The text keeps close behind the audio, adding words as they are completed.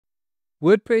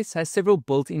WordPress has several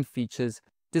built-in features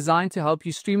designed to help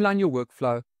you streamline your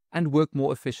workflow and work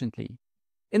more efficiently.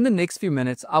 In the next few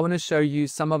minutes, I want to show you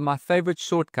some of my favorite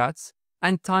shortcuts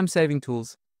and time-saving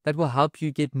tools that will help you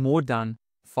get more done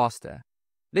faster.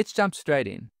 Let's jump straight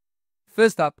in.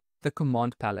 First up, the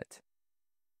command palette.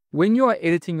 When you are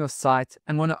editing your site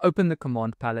and want to open the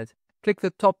command palette, click the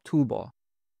top toolbar,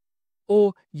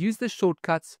 or use the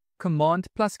shortcuts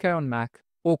Command+K on Mac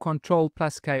or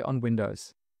Control+K on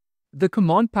Windows. The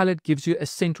command palette gives you a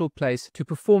central place to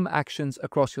perform actions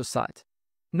across your site.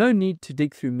 No need to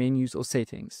dig through menus or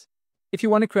settings. If you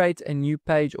want to create a new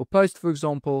page or post, for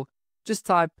example, just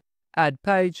type Add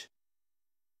Page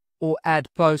or Add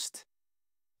Post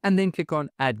and then click on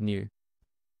Add New.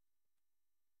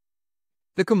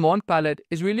 The command palette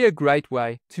is really a great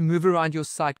way to move around your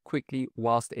site quickly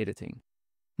whilst editing.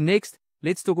 Next,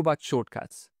 let's talk about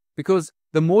shortcuts, because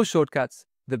the more shortcuts,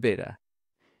 the better.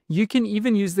 You can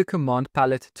even use the command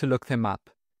palette to look them up.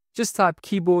 Just type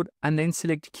keyboard and then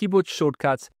select keyboard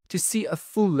shortcuts to see a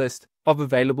full list of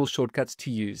available shortcuts to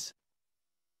use.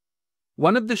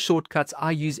 One of the shortcuts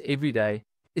I use every day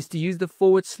is to use the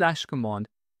 / command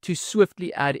to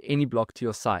swiftly add any block to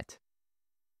your site.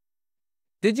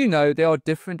 Did you know there are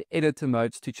different editor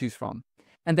modes to choose from?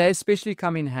 And they especially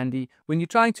come in handy when you're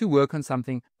trying to work on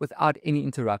something without any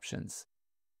interruptions.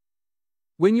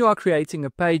 When you are creating a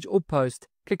page or post,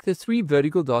 click the 3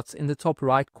 vertical dots in the top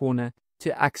right corner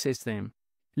to access them.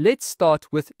 Let's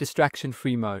start with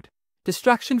distraction-free mode.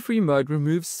 Distraction-free mode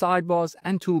removes sidebars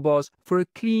and toolbars for a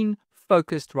clean,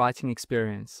 focused writing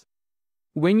experience.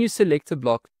 When you select a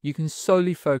block, you can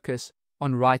solely focus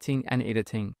on writing and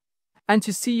editing, and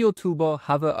to see your toolbar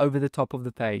hover over the top of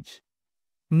the page.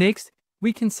 Next,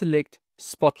 we can select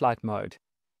Spotlight mode.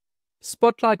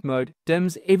 Spotlight mode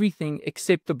dims everything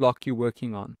except the block you're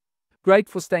working on. Great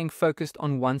for staying focused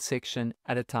on one section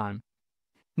at a time.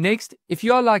 Next, if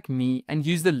you are like me and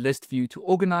use the list view to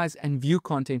organize and view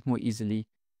content more easily,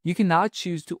 you can now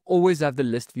choose to always have the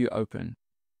list view open.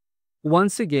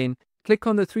 Once again, click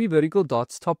on the 3 vertical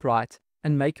dots top right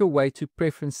and make your way to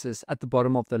Preferences at the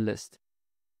bottom of the list.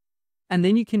 And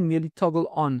then you can merely toggle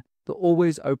on the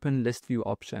Always Open List View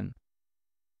option.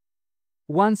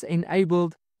 Once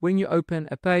enabled, when you open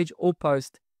a page or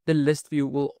post, the list view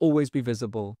will always be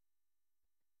visible.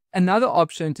 Another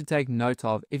option to take note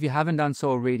of, if you haven't done so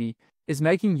already, is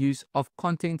making use of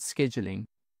content scheduling.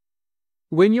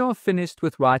 When you are finished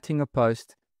with writing a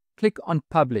post, click on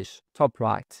Publish, top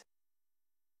right,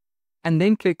 and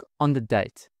then click on the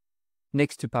date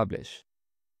next to Publish.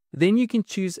 Then you can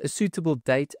choose a suitable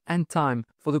date and time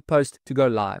for the post to go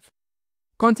live.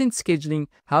 Content scheduling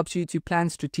helps you to plan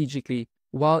strategically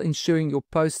while ensuring your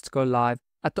posts go live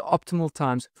at the optimal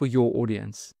times for your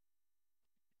audience.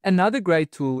 Another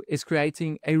great tool is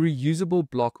creating a reusable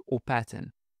block or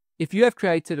pattern. If you have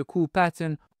created a cool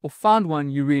pattern or found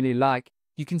one you really like,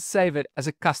 you can save it as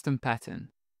a custom pattern.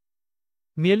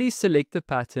 Merely select the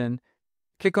pattern,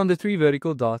 click on the 3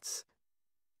 vertical dots,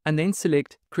 and then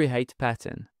select Create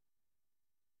Pattern.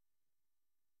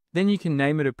 Then you can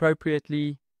name it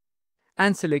appropriately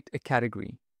and select a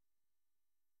category.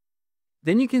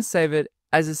 Then you can save it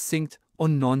as a synced or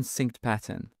non-synced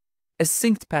pattern. A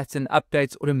synced pattern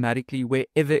updates automatically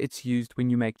wherever it's used when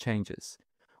you make changes,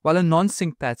 while a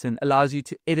non-synced pattern allows you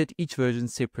to edit each version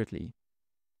separately.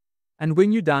 And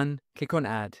when you're done, click on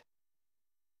Add.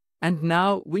 And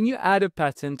now, when you add a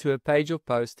pattern to a page or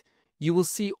post, you will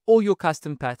see all your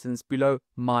custom patterns below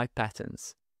My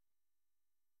Patterns.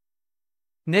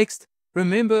 Next,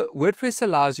 remember WordPress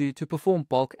allows you to perform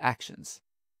bulk actions.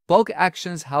 Bulk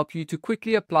actions help you to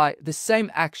quickly apply the same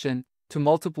action to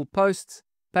multiple posts,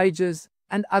 pages,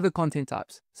 and other content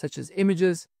types, such as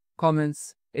images,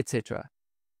 comments, etc.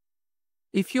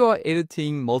 If you are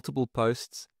editing multiple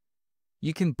posts,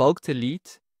 you can bulk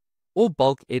delete or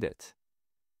bulk edit.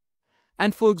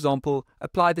 And for example,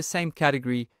 apply the same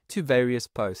category to various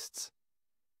posts.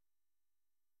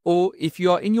 Or if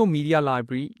you are in your media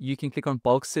library, you can click on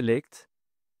bulk select,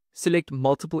 select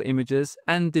multiple images,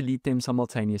 and delete them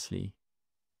simultaneously.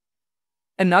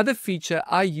 Another feature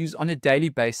I use on a daily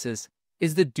basis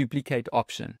is the duplicate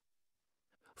option.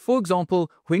 For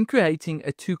example, when creating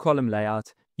a 2-column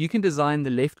layout, you can design the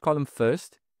left column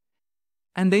first,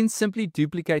 and then simply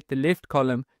duplicate the left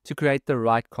column to create the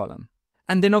right column.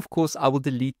 And then of course I will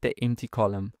delete the empty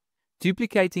column.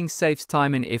 Duplicating saves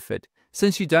time and effort,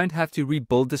 since you don't have to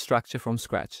rebuild the structure from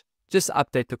scratch. Just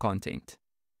update the content.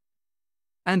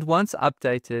 And once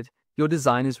updated, your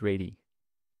design is ready.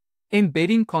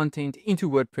 Embedding content into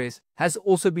WordPress has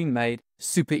also been made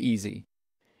super easy.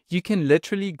 You can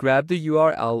literally grab the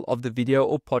URL of the video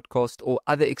or podcast or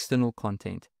other external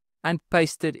content, and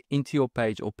paste it into your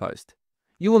page or post.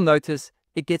 You will notice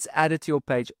it gets added to your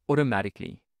page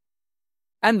automatically.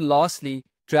 And lastly,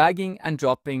 dragging and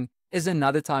dropping is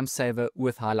another time saver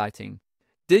worth highlighting.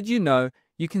 Did you know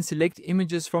you can select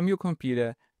images from your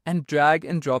computer and drag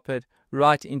and drop it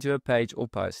right into a page or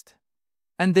post?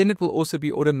 And then it will also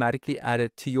be automatically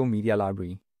added to your media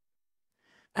library.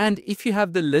 And if you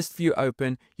have the list view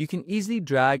open, you can easily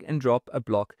drag and drop a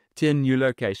block to a new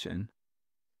location.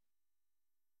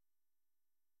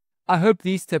 I hope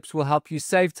these tips will help you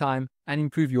save time and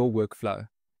improve your workflow.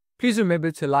 Please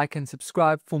remember to like and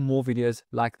subscribe for more videos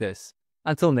like this.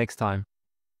 Until next time.